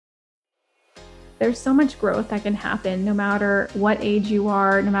there's so much growth that can happen no matter what age you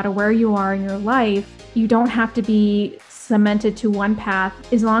are, no matter where you are in your life. You don't have to be cemented to one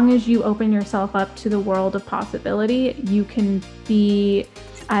path. As long as you open yourself up to the world of possibility, you can be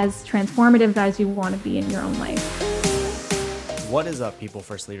as transformative as you want to be in your own life. What is up, People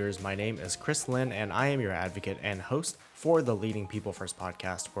First leaders? My name is Chris Lynn, and I am your advocate and host for the Leading People First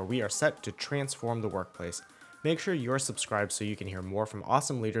podcast, where we are set to transform the workplace. Make sure you're subscribed so you can hear more from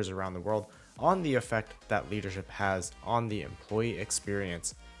awesome leaders around the world on the effect that leadership has on the employee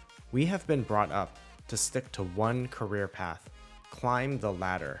experience. We have been brought up to stick to one career path, climb the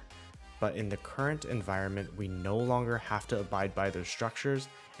ladder. But in the current environment, we no longer have to abide by those structures,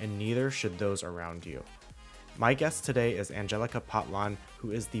 and neither should those around you. My guest today is Angelica Patlan,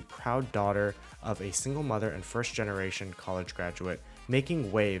 who is the proud daughter of a single mother and first-generation college graduate,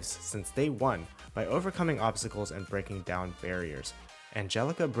 making waves since day one by overcoming obstacles and breaking down barriers.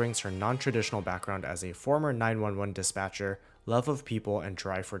 Angelica brings her non-traditional background as a former 911 dispatcher, love of people, and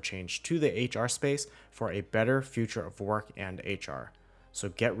drive for change to the HR space for a better future of work and HR. So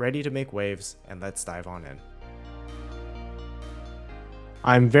get ready to make waves, and let's dive on in.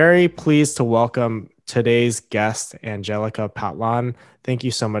 I'm very pleased to welcome today's guest, Angelica Patlan. Thank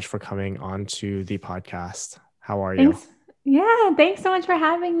you so much for coming on to the podcast. How are you? Thanks. Yeah, thanks so much for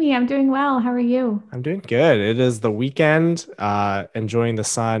having me. I'm doing well. How are you? I'm doing good. It is the weekend, enjoying the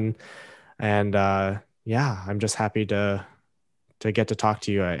sun, and I'm just happy to get to talk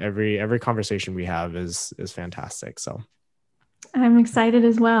to you. Every conversation we have is fantastic. So I'm excited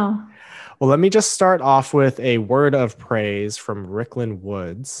as well. Well, let me just start off with a word of praise from Ricklin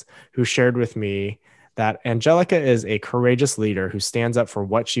Woods, who shared with me that Angelica is a courageous leader who stands up for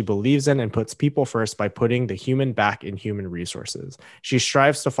what she believes in and puts people first by putting the human back in human resources. She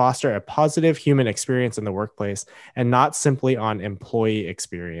strives to foster a positive human experience in the workplace and not simply on employee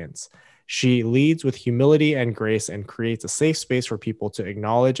experience. She leads with humility and grace and creates a safe space for people to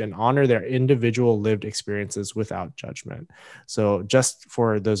acknowledge and honor their individual lived experiences without judgment. So just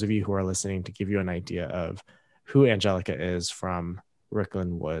for those of you who are listening, to give you an idea of who Angelica is from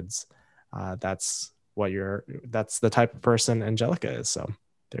Ricklin Woods, that's the type of person Angelica is. So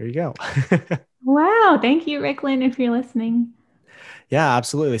there you go. Wow. Thank you, Ricklin, if you're listening. Yeah,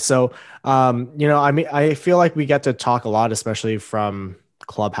 absolutely. So, I feel like we get to talk a lot, especially from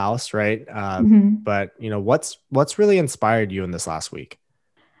Clubhouse, right? But what's really inspired you in this last week?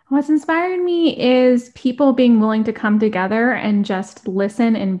 What's inspired me is people being willing to come together and just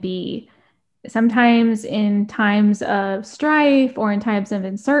listen and be. Sometimes in times of strife or in times of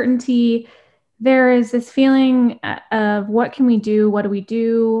uncertainty, there is this feeling of what can we do? What do we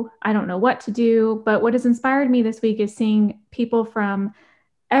do? I don't know what to do. But what has inspired me this week is seeing people from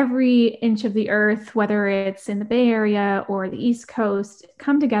every inch of the earth, whether it's in the Bay Area or the East Coast,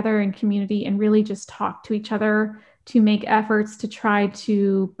 come together in community and really just talk to each other to make efforts to try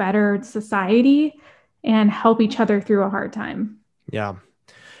to better society and help each other through a hard time. Yeah.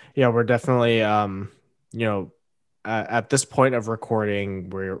 We're definitely, at this point of recording,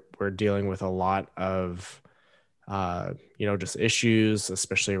 we're dealing with a lot of, just issues,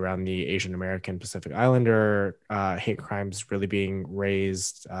 especially around the Asian American Pacific Islander, hate crimes really being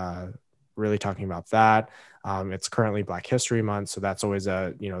raised, really talking about that. It's currently Black History Month. So that's always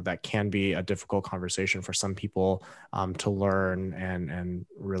that can be a difficult conversation for some people to learn and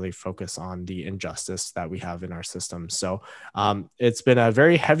really focus on the injustice that we have in our system. So it's been a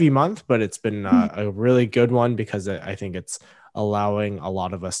very heavy month, but it's been a really good one because I think it's allowing a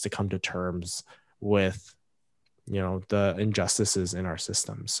lot of us to come to terms with the injustices in our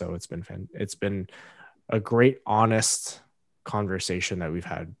system. So it's been a great, honest conversation that we've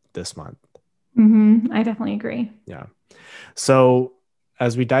had this month. I definitely agree. Yeah. So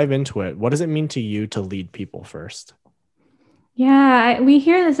as we dive into it, what does it mean to you to lead people first? Yeah, we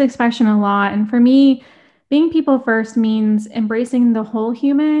hear this expression a lot. And for me, being people first means embracing the whole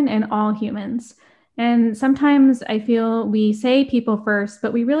human and all humans. And sometimes I feel we say people first,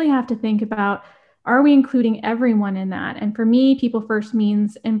 but we really have to think about, are we including everyone in that? And for me, people first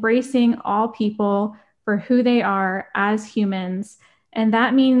means embracing all people for who they are as humans. And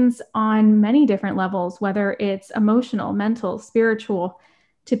that means on many different levels, whether it's emotional, mental, spiritual.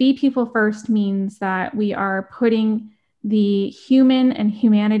 To be people first means that we are putting the human and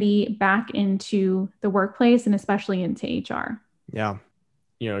humanity back into the workplace and especially into HR. Yeah.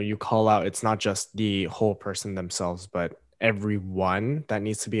 You call out, it's not just the whole person themselves, but everyone that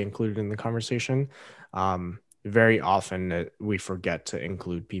needs to be included in the conversation. Very often we forget to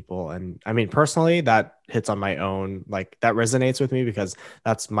include people. And I mean, personally, that hits on my own, like that resonates with me because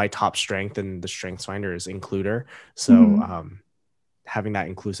that's my top strength, and the Strengths Finder is includer. So having that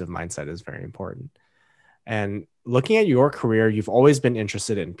inclusive mindset is very important. And looking at your career, you've always been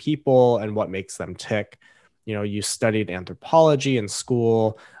interested in people and what makes them tick. You studied anthropology in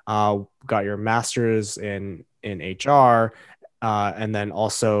school, got your master's in HR, and then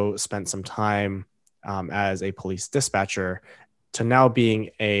also spent some time as a police dispatcher to now being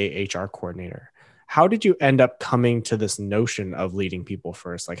a HR coordinator. How did you end up coming to this notion of leading people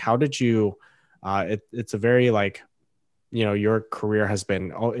first? Like, how did you? It's a very like your career has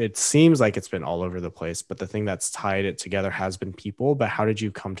been, it seems like it's been all over the place, but the thing that's tied it together has been people. But how did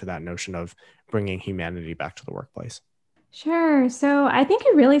you come to that notion of bringing humanity back to the workplace? Sure. So I think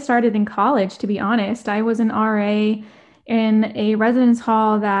it really started in college, to be honest. I was an RA in a residence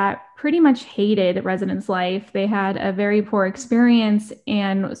hall that pretty much hated residence life. They had a very poor experience.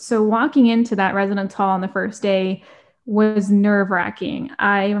 And so walking into that residence hall on the first day was nerve-wracking.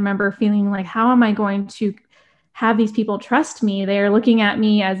 I remember feeling like, how am I going to have these people trust me? They are looking at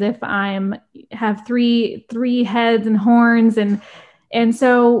me as if I'm have three heads and horns, and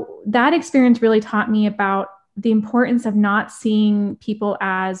so that experience really taught me about the importance of not seeing people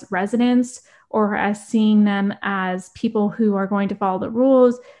as residents or as seeing them as people who are going to follow the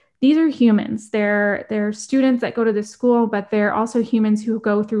rules. These are humans. They're students that go to this school, but they're also humans who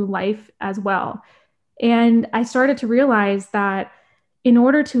go through life as well. And I started to realize that in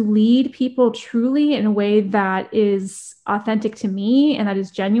order to lead people truly in a way that is authentic to me and that is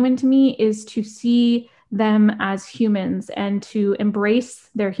genuine to me, is to see them as humans and to embrace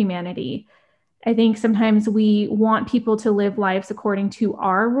their humanity. I think sometimes we want people to live lives according to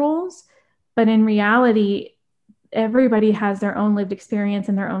our rules, but in reality, everybody has their own lived experience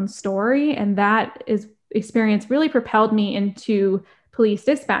and their own story. And that is experience really propelled me into police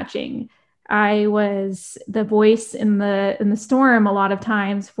dispatching. I was the voice in the storm a lot of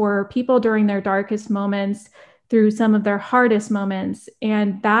times for people during their darkest moments, through some of their hardest moments.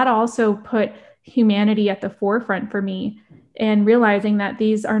 And that also put humanity at the forefront for me, and realizing that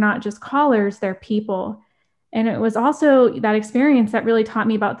these are not just callers, they're people. And it was also that experience that really taught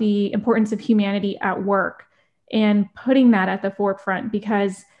me about the importance of humanity at work and putting that at the forefront,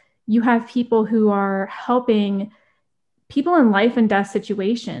 because you have people who are helping people in life and death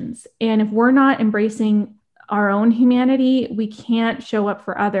situations. And if we're not embracing our own humanity, we can't show up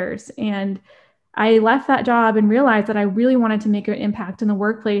for others. And I left that job and realized that I really wanted to make an impact in the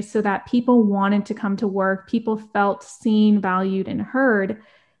workplace so that people wanted to come to work, people felt seen, valued, and heard.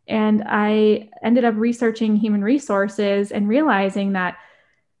 And I ended up researching human resources and realizing that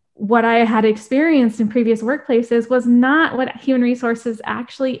what I had experienced in previous workplaces was not what human resources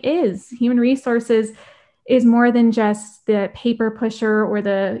actually is. Human resources is more than just the paper pusher or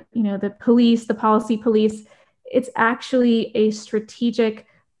the police, the policy police. It's actually a strategic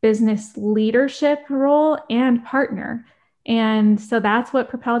business leadership role and partner. And so that's what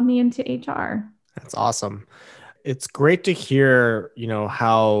propelled me into HR. That's awesome. It's great to hear,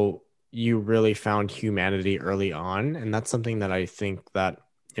 how you really found humanity early on. And that's something that I think that,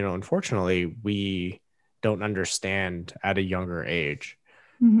 unfortunately, we don't understand at a younger age,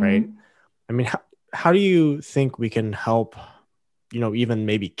 right? Mm-hmm. I mean, how do you think we can help, even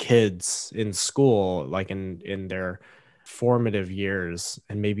maybe kids in school, like in their formative years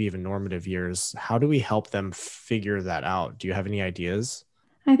and maybe even normative years? How do we help them figure that out? Do you have any ideas?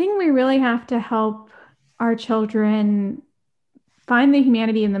 I think we really have to help our children find the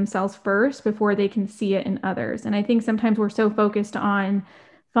humanity in themselves first before they can see it in others. And I think sometimes we're so focused on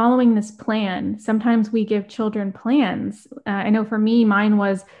following this plan. Sometimes we give children plans. I know for me, mine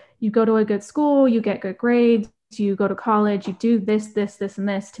was you go to a good school, you get good grades, you go to college, you do this, this, this, and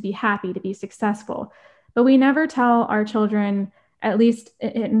this to be happy, to be successful. But we never tell our children, at least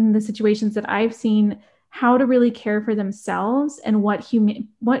in the situations that I've seen, how to really care for themselves and what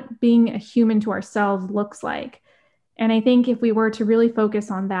being a human to ourselves looks like. And I think if we were to really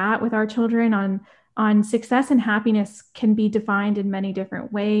focus on that with our children, on success and happiness can be defined in many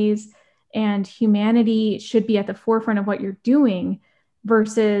different ways, and humanity should be at the forefront of what you're doing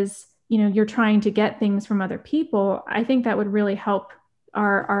versus, you're trying to get things from other people. I think that would really help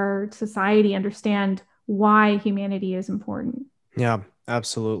our society understand why humanity is important. Yeah,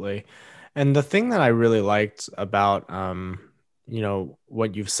 absolutely. And the thing that I really liked about,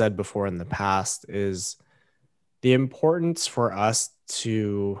 what you've said before in the past is the importance for us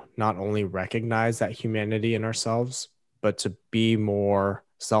to not only recognize that humanity in ourselves, but to be more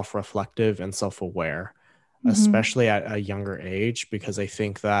self-reflective and self-aware, Mm-hmm. especially at a younger age, because I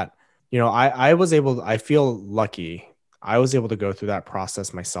think that, I feel lucky. I was able to go through that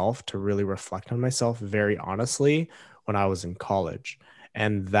process myself to really reflect on myself very honestly when I was in college.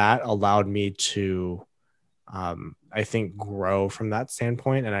 And that allowed me to I think, grow from that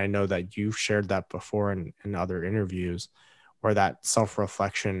standpoint. And I know that you've shared that before in other interviews, where that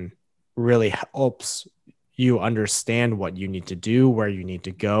self-reflection really helps you understand what you need to do, where you need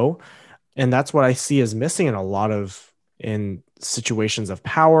to go. And that's what I see as missing in a lot of in situations of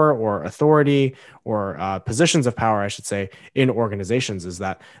power or authority, or positions of power, I should say, in organizations, is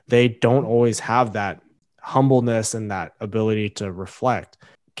that they don't always have that humbleness and that ability to reflect.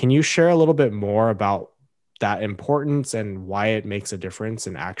 Can you share a little bit more about that importance and why it makes a difference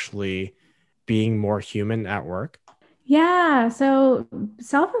in actually being more human at work? Yeah, so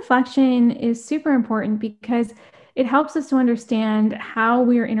self-reflection is super important because it helps us to understand how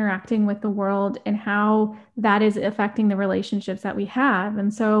we are interacting with the world and how that is affecting the relationships that we have.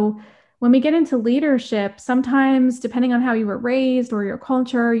 And so when we get into leadership, sometimes depending on how you were raised or your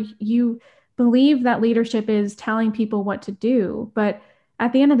culture, you believe that leadership is telling people what to do. But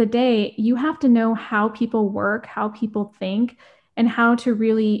at the end of the day, you have to know how people work, how people think, and how to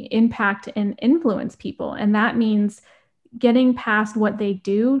really impact and influence people. And that means getting past what they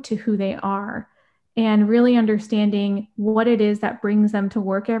do to who they are and really understanding what it is that brings them to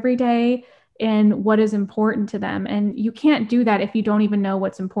work every day and what is important to them. And you can't do that if you don't even know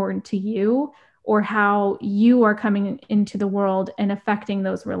what's important to you or how you are coming into the world and affecting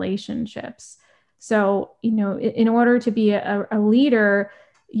those relationships. So, in order to be a leader,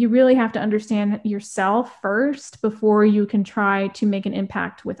 you really have to understand yourself first before you can try to make an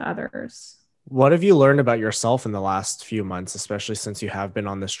impact with others. What have you learned about yourself in the last few months, especially since you have been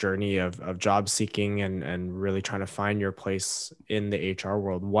on this journey of job seeking and really trying to find your place in the HR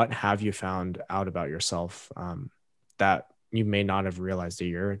world? What have you found out about yourself that you may not have realized a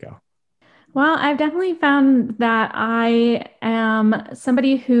year ago? Well, I've definitely found that I am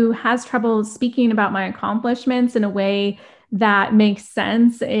somebody who has trouble speaking about my accomplishments in a way that makes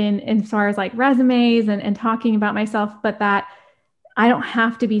sense in as far as like resumes and talking about myself, but that I don't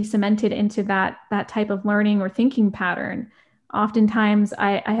have to be cemented into that type of learning or thinking pattern. Oftentimes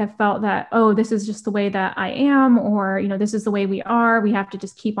I have felt that, oh, this is just the way that I am, or this is the way we are. We have to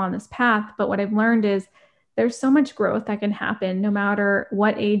just keep on this path. But what I've learned is there's so much growth that can happen no matter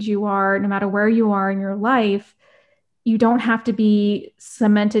what age you are, no matter where you are in your life. You don't have to be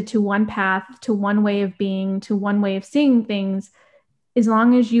cemented to one path, to one way of being, to one way of seeing things. As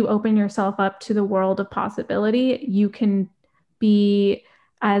long as you open yourself up to the world of possibility, you can be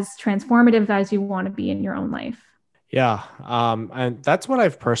as transformative as you want to be in your own life. Yeah. And that's what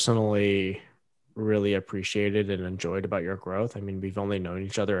I've personally really appreciated and enjoyed about your growth. I mean, we've only known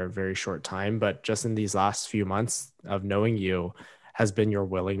each other a very short time, but just in these last few months of knowing you has been your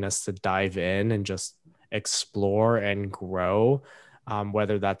willingness to dive in and just explore and grow.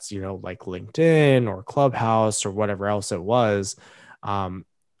 Whether that's, like LinkedIn or Clubhouse or whatever else it was. I'm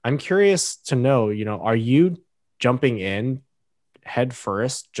curious to know, are you jumping in head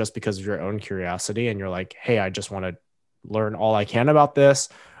first just because of your own curiosity and you're like, hey, I just want to learn all I can about this?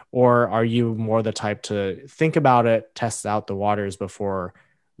 Or are you more the type to think about it, test out the waters before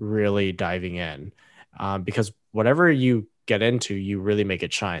really diving in? Because whatever you get into, you really make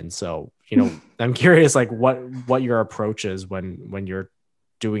it shine. So, I'm curious, like what your approach is when you're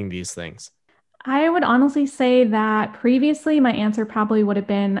doing these things. I would honestly say that previously my answer probably would have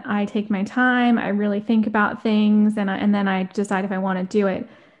been I take my time, I really think about things, and then I decide if I want to do it.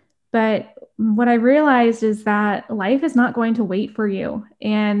 But what I realized is that life is not going to wait for you.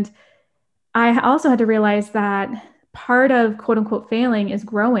 And I also had to realize that part of quote unquote failing is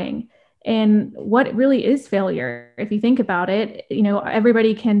growing. And what really is failure? If you think about it,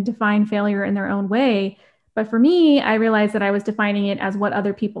 everybody can define failure in their own way. But for me, I realized that I was defining it as what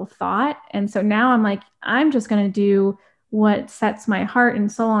other people thought. And so now I'm like, I'm just going to do what sets my heart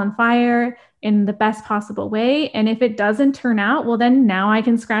and soul on fire in the best possible way. And if it doesn't turn out, well, then now I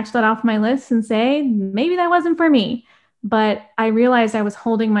can scratch that off my list and say, maybe that wasn't for me. But I realized I was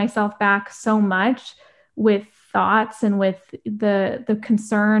holding myself back so much with thoughts and with the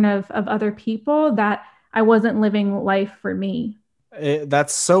concern of other people that I wasn't living life for me.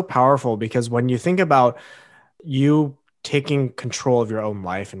 That's so powerful because when you think about you taking control of your own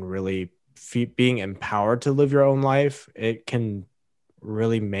life and really being empowered to live your own life, it can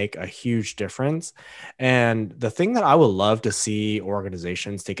really make a huge difference. And the thing that I would love to see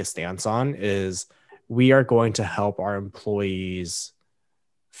organizations take a stance on is we are going to help our employees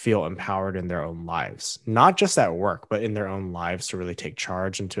feel empowered in their own lives, not just at work, but in their own lives, to really take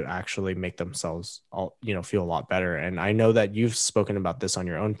charge and to actually make themselves all, feel a lot better. And I know that you've spoken about this on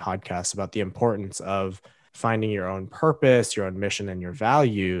your own podcast about the importance of finding your own purpose, your own mission, and your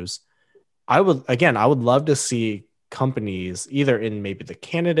values. I would love to see companies either in maybe the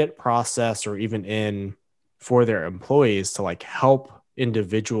candidate process or even in for their employees to like help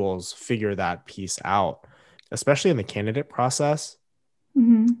individuals figure that piece out, especially in the candidate process.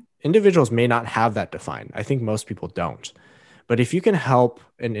 Mm-hmm. Individuals may not have that defined. I think most people don't. But if you can help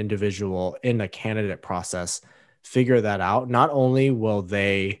an individual in a candidate process figure that out, not only will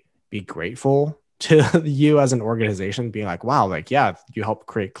they be grateful to you as an organization, being like, wow, like, yeah, you helped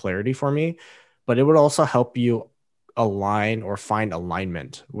create clarity for me, but it would also help you align or find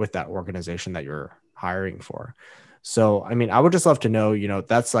alignment with that organization that you're hiring for. So, I mean, I would just love to know,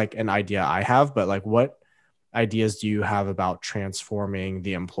 that's like an idea I have, but like, what ideas do you have about transforming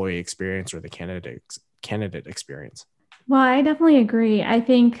the employee experience or the candidate experience? Well, I definitely agree. I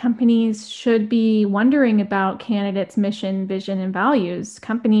think companies should be wondering about candidates' mission, vision, and values.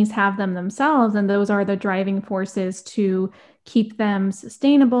 Companies have them themselves, and those are the driving forces to keep them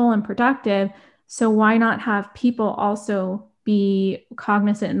sustainable and productive. So, why not have people also be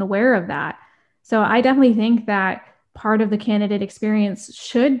cognizant and aware of that? So, I definitely think that part of the candidate experience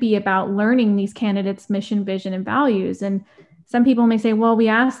should be about learning these candidates' mission, vision, and values. And some people may say, well, we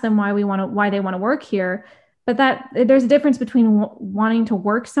asked them why they want to work here, but that there's a difference between wanting to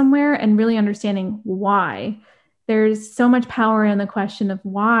work somewhere and really understanding why. There's so much power in the question of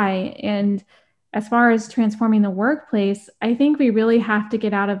why. And as far as transforming the workplace, I think we really have to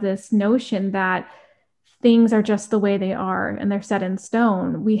get out of this notion that things are just the way they are and they're set in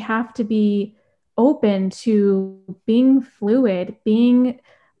stone. We have to be open to being fluid, being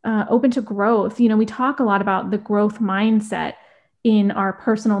open to growth. We talk a lot about the growth mindset in our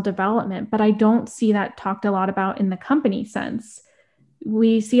personal development, but I don't see that talked a lot about in the company sense.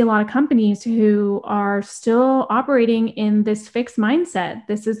 We see a lot of companies who are still operating in this fixed mindset.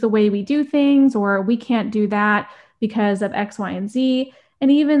 This is the way we do things, or we can't do that because of X, Y, and Z. And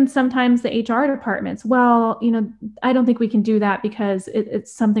even sometimes the HR departments, well, I don't think we can do that because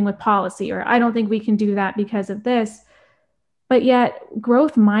it's something with policy, or I don't think we can do that because of this. But yet,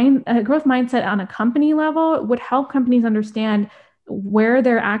 growth mindset on a company level would help companies understand where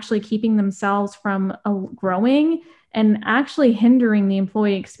they're actually keeping themselves from growing and actually hindering the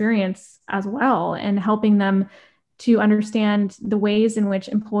employee experience as well, and helping them to understand the ways in which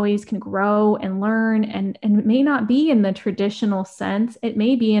employees can grow and learn. And it may not be in the traditional sense, it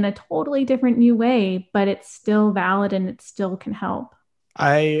may be in a totally different new way, but it's still valid and it still can help.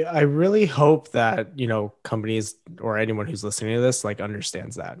 I really hope that, companies or anyone who's listening to this, like,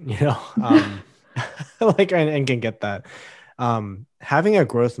 understands that, like, and can get that. Having a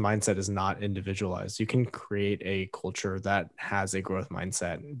growth mindset is not individualized. You can create a culture that has a growth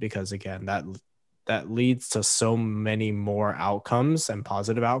mindset, because again, that leads to so many more outcomes and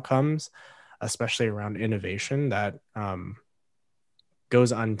positive outcomes, especially around innovation, that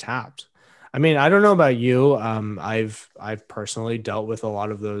goes untapped. I mean, I don't know about you. I've personally dealt with a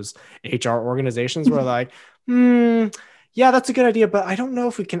lot of those HR organizations where like, yeah, that's a good idea, but I don't know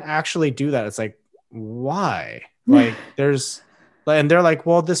if we can actually do that. It's like, why? Like, and they're like,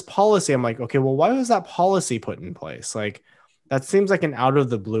 well, this policy. I'm like, okay, well, why was that policy put in place? Like, that seems like an out of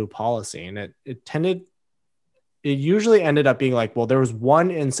the blue policy, and it usually ended up being like, well, there was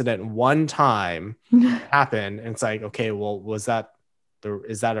one incident one time happened, and it's like, okay, well, is that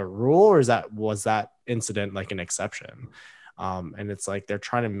a rule, or was that incident like an exception? And it's like they're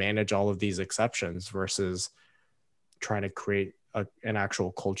trying to manage all of these exceptions versus trying to create an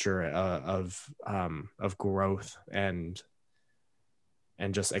actual culture of growth and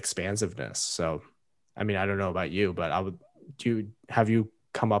just expansiveness. So, I mean, I don't know about you, but have you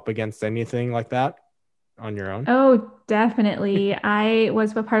come up against anything like that on your own? Oh, definitely. I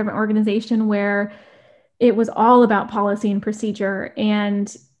was a part of an organization where it was all about policy and procedure,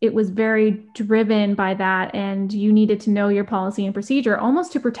 and it was very driven by that. And you needed to know your policy and procedure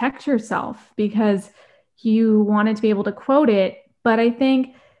almost to protect yourself because you wanted to be able to quote it. But I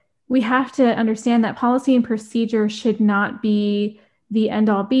think we have to understand that policy and procedure should not be the end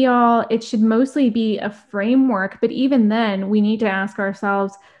all be all. It should mostly be a framework. But even then, we need to ask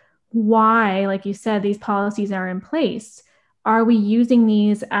ourselves why, like you said, these policies are in place. Are we using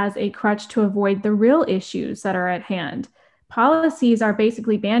these as a crutch to avoid the real issues that are at hand? Policies are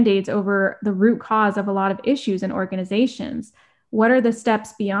basically band-aids over the root cause of a lot of issues in organizations. What are the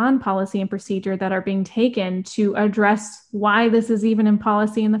steps beyond policy and procedure that are being taken to address why this is even in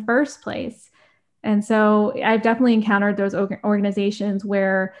policy in the first place? And so I've definitely encountered those organizations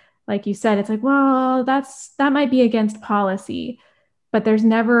where, like you said, it's like, well, that might be against policy, but there's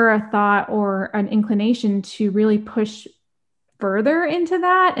never a thought or an inclination to really push further into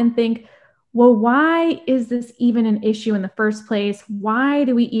that and think, well, why is this even an issue in the first place? Why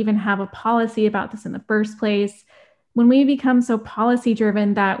do we even have a policy about this in the first place? when we become so policy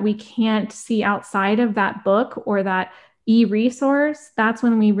driven that we can't see outside of that book or that e-resource, that's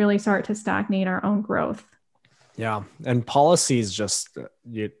when we really start to stagnate our own growth. Yeah. And policies just,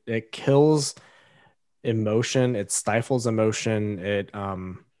 it kills emotion. It stifles emotion.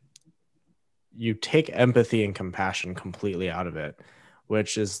 You take empathy and compassion completely out of it,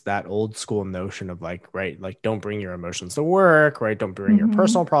 which is that old school notion of like, right, like don't bring your emotions to work, right? Don't bring your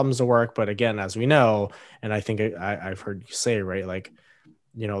personal problems to work. But again, as we know, and I think I've heard you say, right, like,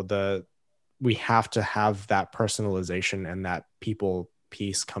 we have to have that personalization and that people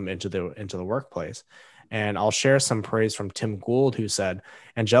piece come into the workplace. And I'll share some praise from Tim Gould, who said,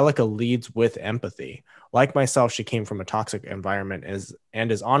 Angelica leads with empathy. Like myself, she came from a toxic environment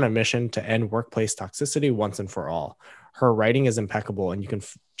and is on a mission to end workplace toxicity once and for all. Her writing is impeccable, and you can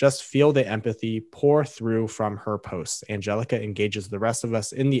just feel the empathy pour through from her posts. Angelica engages the rest of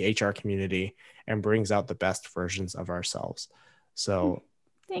us in the HR community and brings out the best versions of ourselves. So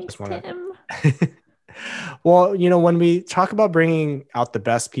thanks, just want Tim. to well, when we talk about bringing out the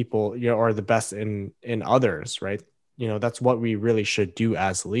best people, or the best in others, right? That's what we really should do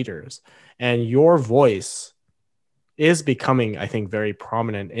as leaders. And your voice is becoming, I think, very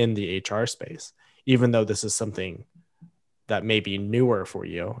prominent in the HR space, even though this is something that may be newer for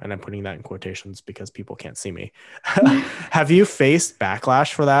you. And I'm putting that in quotations because people can't see me. Have you faced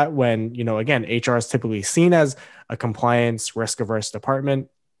backlash for that when, again, HR is typically seen as a compliance, risk-averse department?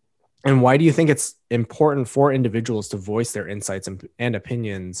 And why do you think it's important for individuals to voice their insights and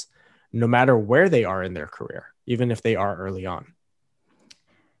opinions, no matter where they are in their career, even if they are early on?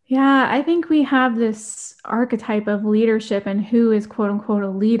 Yeah, I think we have this archetype of leadership and who is quote unquote a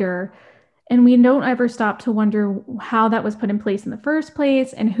leader. And we don't ever stop to wonder how that was put in place in the first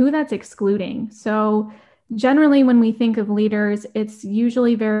place and who that's excluding. So, generally, when we think of leaders, it's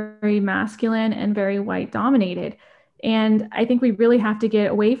usually very masculine and very white dominated. And I think we really have to get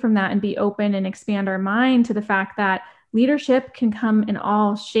away from that and be open and expand our mind to the fact that leadership can come in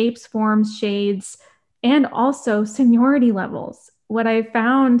all shapes, forms, shades, and also seniority levels. What I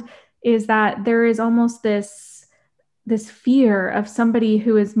found is that there is almost this fear of somebody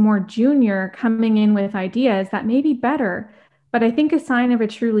who is more junior coming in with ideas that may be better. But I think a sign of a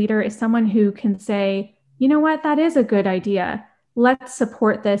true leader is someone who can say, you know what, that is a good idea. Let's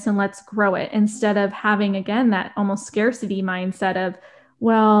support this and let's grow it, instead of having, again, that almost scarcity mindset of,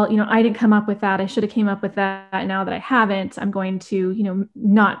 well, I didn't come up with that. I should have came up with that. Now that I haven't, I'm going to,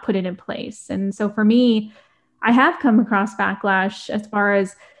 not put it in place. And so for me, I have come across backlash as far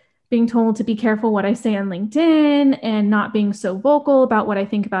as being told to be careful what I say on LinkedIn and not being so vocal about what I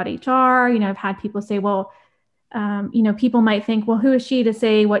think about HR. I've had people say, well, people might think, well, who is she to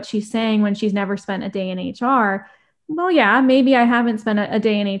say what she's saying when she's never spent a day in HR? Well, yeah, maybe I haven't spent a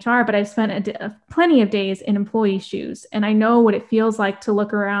day in HR, but I've spent plenty of days in employee shoes. And I know what it feels like to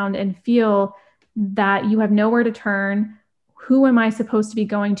look around and feel that you have nowhere to turn. Who am I supposed to be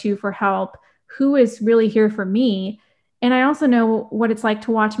going to for help? Who is really here for me? And I also know what it's like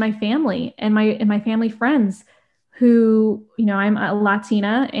to watch my family and my family friends who, I'm a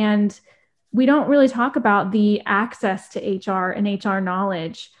Latina, and we don't really talk about the access to HR and HR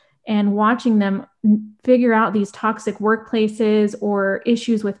knowledge, and watching them figure out these toxic workplaces or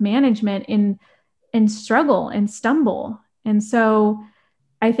issues with management and struggle and stumble. And so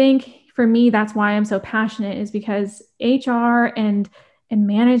I think for me, that's why I'm so passionate, is because HR and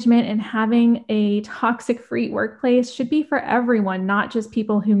management and having a toxic free workplace should be for everyone, not just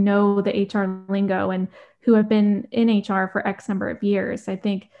people who know the HR lingo and who have been in HR for X number of years. I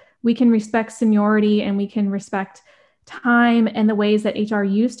think we can respect seniority and we can respect time and the ways that HR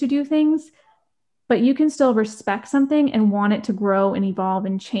used to do things, but you can still respect something and want it to grow and evolve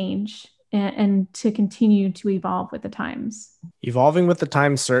and change, and to continue to evolve with the times. Evolving with the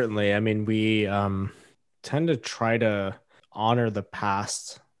times, certainly. I mean, we tend to try to honor the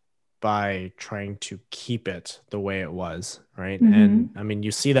past by trying to keep it the way it was, right? Mm-hmm. And I mean,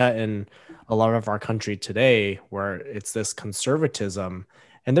 you see that in a lot of our country today, where it's this conservatism,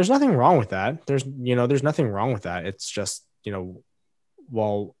 and there's nothing wrong with that. There's nothing wrong with that. It's just,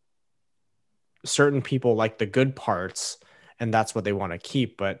 well, certain people like the good parts and that's what they want to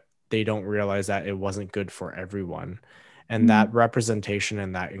keep, but they don't realize that it wasn't good for everyone. And that representation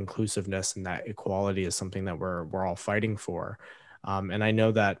and that inclusiveness and that equality is something that we're all fighting for. And I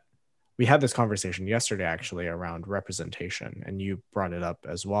know that we had this conversation yesterday actually around representation, and you brought it up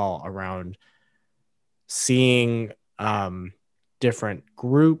as well around seeing different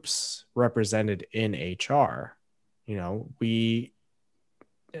groups represented in HR.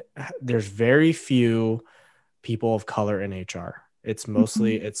 There's very few people of color in HR. It's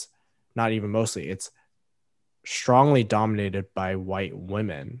mostly, it's not even mostly, it's strongly dominated by white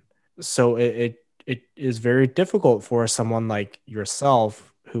women. So it is very difficult for someone like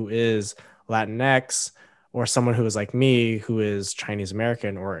yourself who is Latinx, or someone who is like me who is Chinese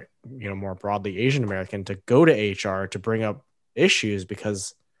American, or more broadly Asian American, to go to HR to bring up issues,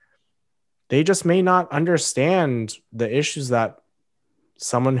 because they just may not understand the issues that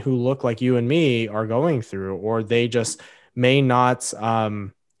someone who look like you and me are going through, or they just may not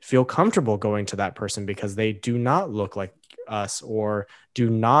feel comfortable going to that person because they do not look like us, or do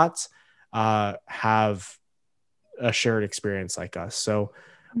not have a shared experience like us. So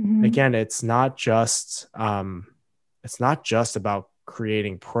Mhm. again, it's not just about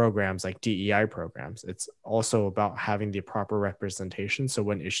creating programs like DEI programs. It's also about having the proper representation. So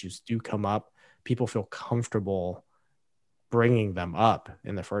when issues do come up, people feel comfortable bringing them up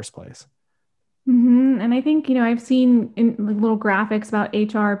in the first place. And I think, I've seen in like little graphics about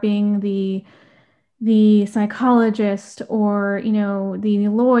HR being the psychologist, or the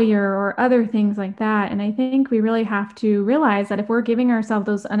lawyer, or other things like that. And I think we really have to realize that if we're giving ourselves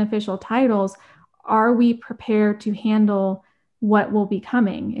those unofficial titles, are we prepared to handle what will be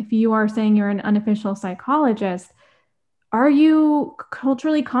coming? If you are saying you're an unofficial psychologist, are you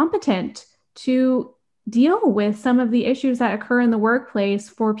culturally competent to deal with some of the issues that occur in the workplace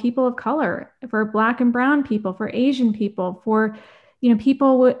for people of color, for Black and brown people, for Asian people, for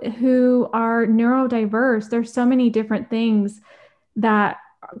people who are neurodiverse? There's so many different things that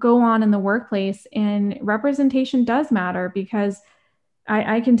go on in the workplace, and representation does matter, because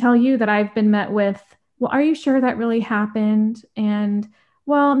I can tell you that I've been met with, well, are you sure that really happened? And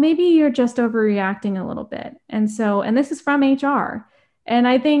well, maybe you're just overreacting a little bit. And this is from HR. And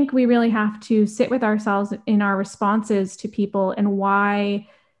I think we really have to sit with ourselves in our responses to people, and why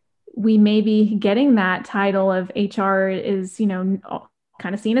we may be getting that title of HR is,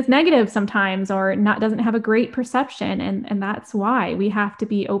 kind of seen as negative sometimes, or not, doesn't have a great perception. And that's why we have to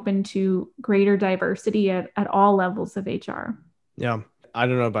be open to greater diversity at all levels of HR. Yeah. I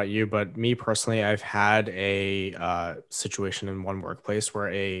don't know about you, but me personally, I've had a situation in one workplace where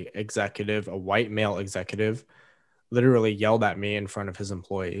a white male executive, literally yelled at me in front of his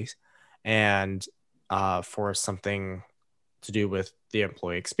employees, and for something to do with the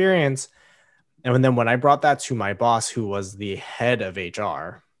employee experience. And then when I brought that to my boss, who was the head of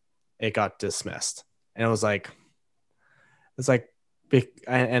HR, it got dismissed. And it's like,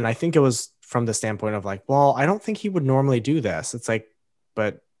 and I think it was from the standpoint of like, well, I don't think he would normally do this. It's like,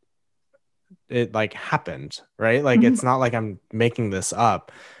 but it like happened, right? Like, Mhm. it's not like I'm making this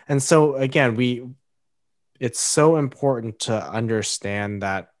up. And so again, it's so important to understand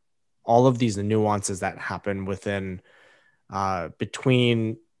that all of these nuances that happen within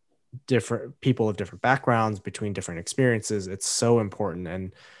between different people of different backgrounds, between different experiences, it's so important.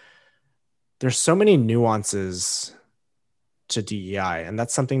 And there's so many nuances to DEI, and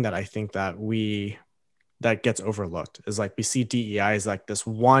that's something that I think that gets overlooked, is like we see DEI as like this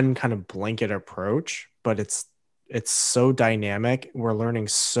one kind of blanket approach, but it's so dynamic. We're learning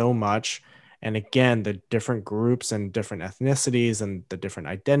so much. And again, the different groups and different ethnicities and the different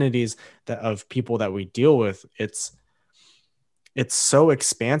identities that of people that we deal with, it's so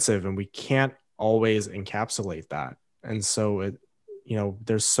expansive, and we can't always encapsulate that. And so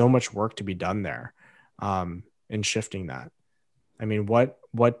there's so much work to be done there, in shifting that. I mean,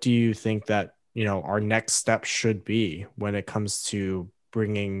 what do you think that, our next step should be when it comes to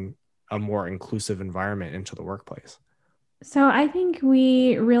bringing a more inclusive environment into the workplace? So I think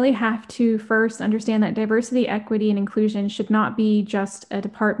we really have to first understand that diversity, equity, and inclusion should not be just a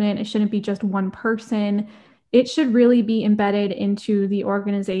department. It shouldn't be just one person. It should really be embedded into the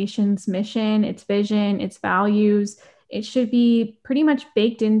organization's mission, its vision, its values. It should be pretty much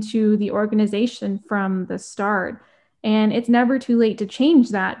baked into the organization from the start. And it's never too late to change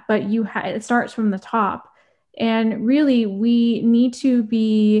that, but it starts from the top. And really, we need to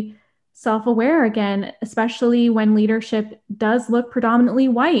be self-aware again, especially when leadership does look predominantly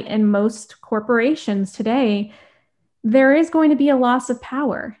white in most corporations today. There is going to be a loss of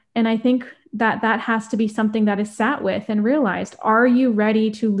power. And I think that that has to be something that is sat with and realized. Are you ready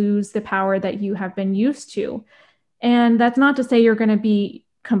to lose the power that you have been used to? And that's not to say you're going to be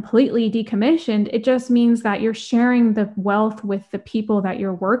completely decommissioned. It just means that you're sharing the wealth with the people that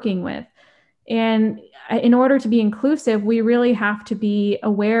you're working with. And in order to be inclusive, we really have to be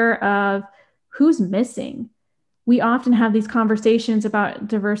aware of who's missing. We often have these conversations about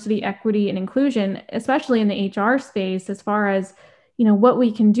diversity, equity, and inclusion, especially in the HR space, as far as what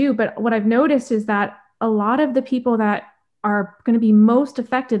we can do. But what I've noticed is that a lot of the people that are going to be most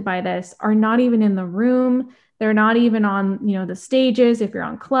affected by this are not even in the room. They're not even on the stages. If you're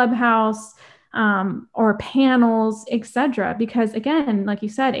on Clubhouse, or panels, etc. Because again, like you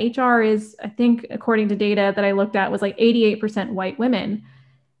said, HR is, I think, according to data that I looked at, was like 88% white women.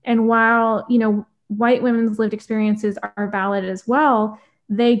 And while, white women's lived experiences are valid as well,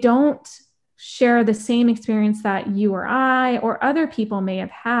 they don't share the same experience that you or I or other people may have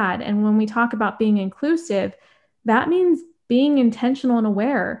had. And when we talk about being inclusive, that means being intentional and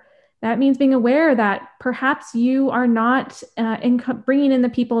aware. That means being aware that perhaps you are not bringing in the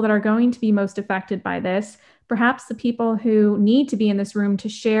people that are going to be most affected by this. Perhaps the people who need to be in this room to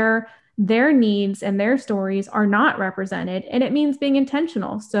share their needs and their stories are not represented. And it means being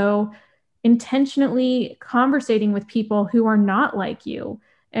intentional. So, intentionally conversating with people who are not like you,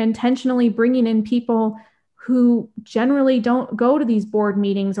 intentionally bringing in people who generally don't go to these board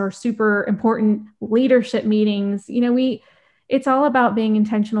meetings or super important leadership meetings. It's all about being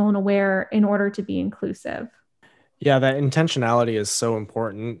intentional and aware in order to be inclusive. Yeah, that intentionality is so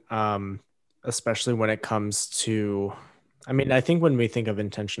important, especially when it comes to, I mean, I think when we think of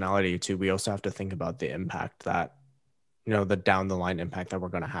intentionality too, we also have to think about the impact that, the down the line impact that we're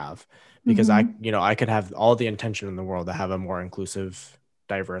going to have. Because I could have all the intention in the world to have a more inclusive,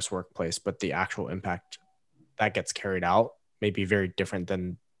 diverse workplace, but the actual impact that gets carried out may be very different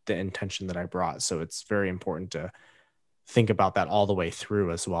than the intention that I brought. So it's very important to think about that all the way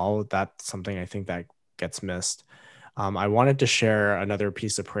through as well. That's something I think that gets missed. I wanted to share another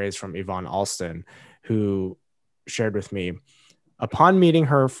piece of praise from Yvonne Alston, who shared with me, upon meeting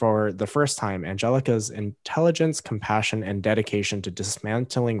her for the first time, Angelica's intelligence, compassion, and dedication to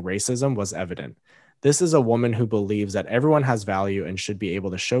dismantling racism was evident. This is a woman who believes that everyone has value and should be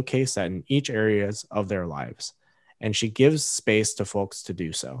able to showcase that in each areas of their lives. And she gives space to folks to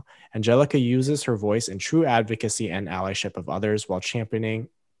do so. Angelica uses her voice in true advocacy and allyship of others while championing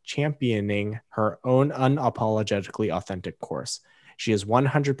her own unapologetically authentic course. She is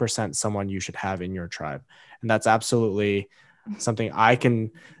 100% someone you should have in your tribe. And that's absolutely something I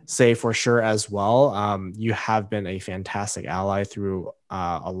can say for sure as well. You have been a fantastic ally through,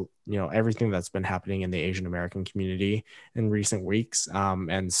 everything that's been happening in the Asian American community in recent weeks.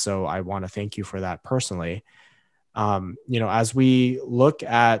 And so I want to thank you for that personally. As we look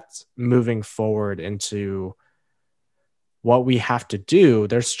at moving forward into what we have to do,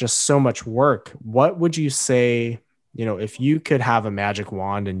 there's just so much work. What would you say, if you could have a magic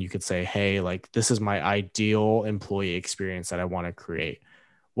wand and you could say, hey, like, this is my ideal employee experience that I want to create,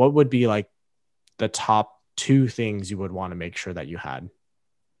 what would be like the top two things you would want to make sure that you had?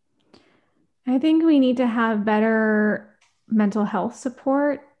 I think we need to have better mental health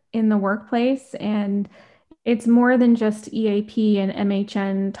support in the workplace. And it's more than just EAP and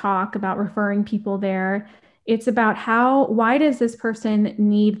MHN talk about referring people there. It's about why does this person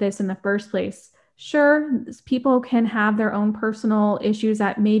need this in the first place? Sure, people can have their own personal issues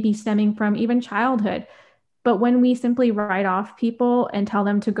that may be stemming from even childhood. But when we simply write off people and tell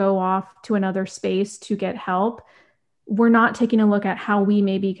them to go off to another space to get help, we're not taking a look at how we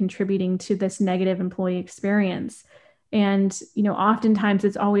may be contributing to this negative employee experience. And, oftentimes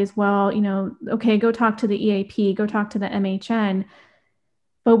it's always, well, okay, go talk to the EAP, go talk to the MHN.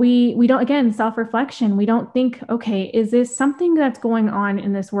 But we don't, again, self-reflection. We don't think, okay, is this something that's going on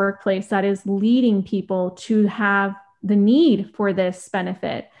in this workplace that is leading people to have the need for this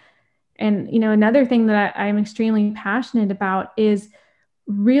benefit? And, another thing that I'm extremely passionate about is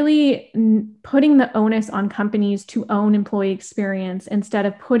really putting the onus on companies to own employee experience instead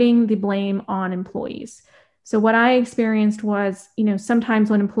of putting the blame on employees. So what I experienced was, sometimes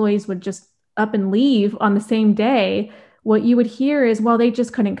when employees would just up and leave on the same day, what you would hear is, well, they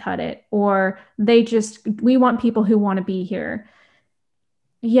just couldn't cut it, or we want people who want to be here.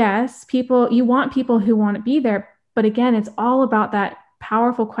 Yes, you want people who want to be there. But again, it's all about that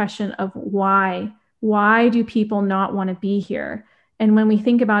powerful question of why. Why do people not want to be here? And when we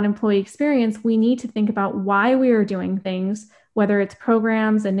think about employee experience, we need to think about why we are doing things, whether it's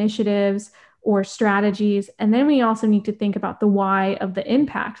programs, initiatives, or strategies. And then we also need to think about the why of the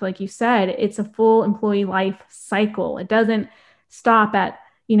impact. Like you said, it's a full employee life cycle. It doesn't stop at,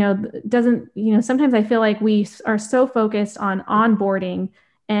 sometimes I feel like we are so focused on onboarding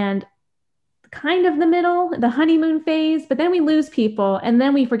and kind of the middle, the honeymoon phase, but then we lose people and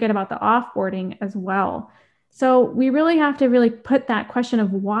then we forget about the offboarding as well. So we really have to really put that question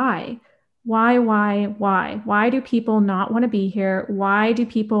of why. Why do people not want to be here? Why do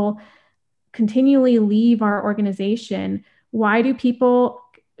people continually leave our organization? Why do people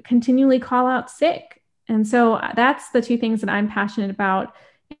continually call out sick? And so that's the two things that I'm passionate about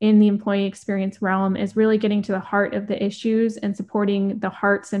in the employee experience realm, is really getting to the heart of the issues and supporting the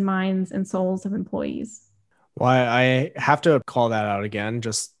hearts and minds and souls of employees. Well, I have to call that out again.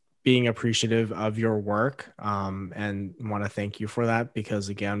 Just being appreciative of your work, and want to thank you for that, because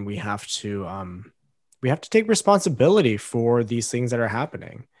again, we have to take responsibility for these things that are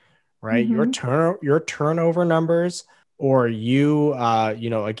happening, right? Mm-hmm. Your turnover numbers, or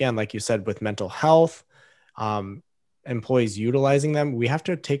again, like you said, with mental health, um, employees utilizing them, we have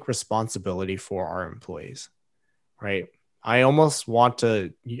to take responsibility for our employees, right? I almost want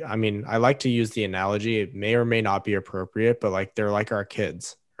to, I mean, I like to use the analogy, it may or may not be appropriate, but like they're like our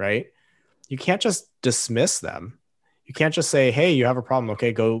kids, right? You can't just dismiss them. You can't just say, hey, you have a problem.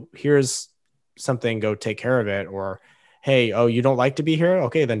 Okay, go, here's something, go take care of it. Or, hey, oh, you don't like to be here?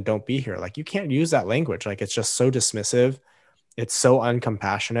 Okay, then don't be here. Like, you can't use that language. Like, it's just so dismissive. It's so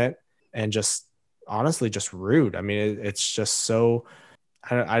uncompassionate and just honestly just rude. I mean, it's just so,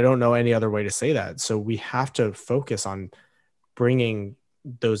 I don't know any other way to say that. So we have to focus on bringing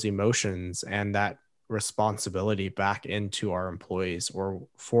those emotions and that responsibility back into our employees, or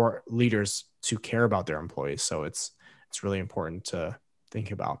for leaders to care about their employees. So it's really important to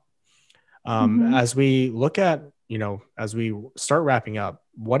think about. Mm-hmm. As we look at, as we start wrapping up,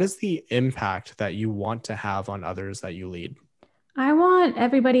 what is the impact that you want to have on others that you lead? I want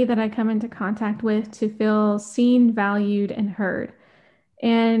everybody that I come into contact with to feel seen, valued, and heard.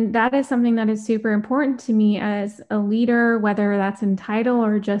 And that is something that is super important to me as a leader, whether that's in title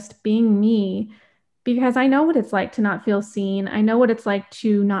or just being me, because I know what it's like to not feel seen. I know what it's like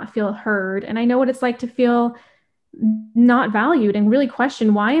to not feel heard. And I know what it's like to feel not valued and really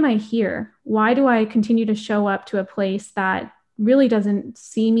question, why am I here? Why do I continue to show up to a place that really doesn't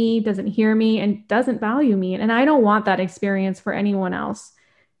see me, doesn't hear me, and doesn't value me? And I don't want that experience for anyone else.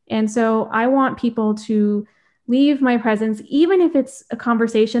 And so I want people to leave my presence, even if it's a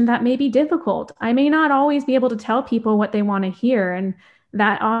conversation that may be difficult. I may not always be able to tell people what they want to hear. And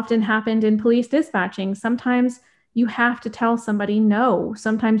that often happened in police dispatching. Sometimes you have to tell somebody no.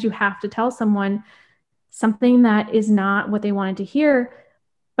 Sometimes you have to tell someone something that is not what they wanted to hear.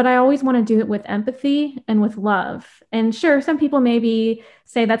 But I always want to do it with empathy and with love. And sure, some people maybe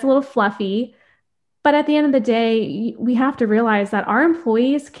say that's a little fluffy, but at the end of the day, we have to realize that our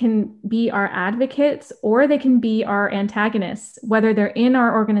employees can be our advocates or they can be our antagonists, whether they're in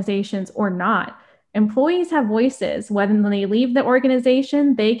our organizations or not. Employees have voices. When they leave the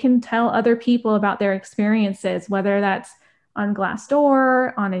organization, they can tell other people about their experiences, whether that's on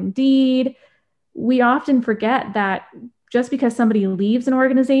Glassdoor, on Indeed. We often forget that just because somebody leaves an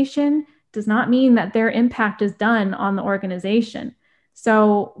organization does not mean that their impact is done on the organization.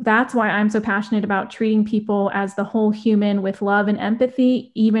 So that's why I'm so passionate about treating people as the whole human with love and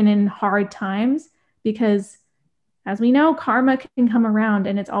empathy, even in hard times, because as we know, karma can come around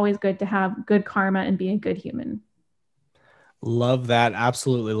and it's always good to have good karma and be a good human. Love that.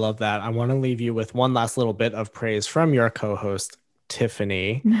 Absolutely love that. I want to leave you with one last little bit of praise from your co-host,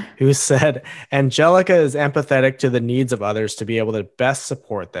 Tiffany, who said, Angelica is empathetic to the needs of others to be able to best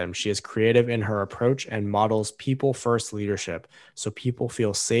support them. She is creative in her approach and models people first leadership so people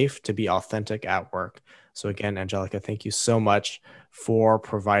feel safe to be authentic at work. So again, Angelica, thank you so much for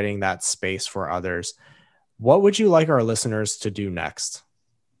providing that space for others. What would you like our listeners to do next?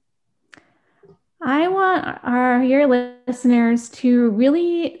 I want your listeners to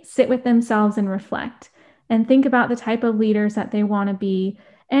really sit with themselves and reflect and think about the type of leaders that they want to be,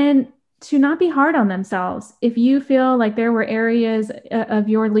 and to not be hard on themselves. If you feel like there were areas of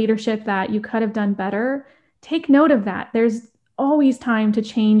your leadership that you could have done better, take note of that. There's always time to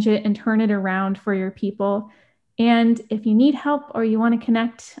change it and turn it around for your people. And if you need help or you want to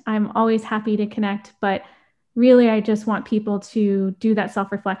connect, I'm always happy to connect. But really, I just want people to do that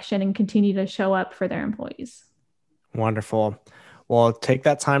self-reflection and continue to show up for their employees. Wonderful. Well, take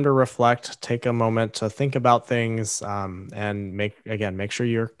that time to reflect, take a moment to think about things, and make sure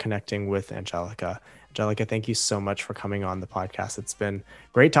you're connecting with Angelica. Angelica, thank you so much for coming on the podcast. It's been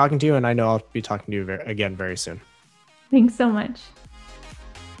great talking to you, and I know I'll be talking to you again very soon. Thanks so much.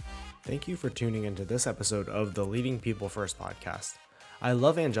 Thank you for tuning into this episode of the Leading People First podcast. I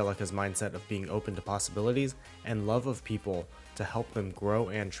love Angelica's mindset of being open to possibilities and love of people to help them grow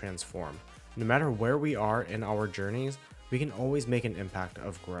and transform. No matter where we are in our journeys, we can always make an impact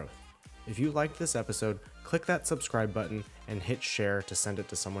of growth. If you liked this episode, click that subscribe button and hit share to send it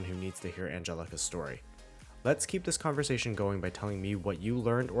to someone who needs to hear Angelica's story. Let's keep this conversation going by telling me what you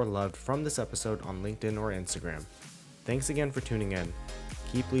learned or loved from this episode on LinkedIn or Instagram. Thanks again for tuning in.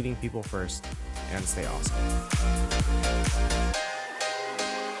 Keep leading people first and stay awesome.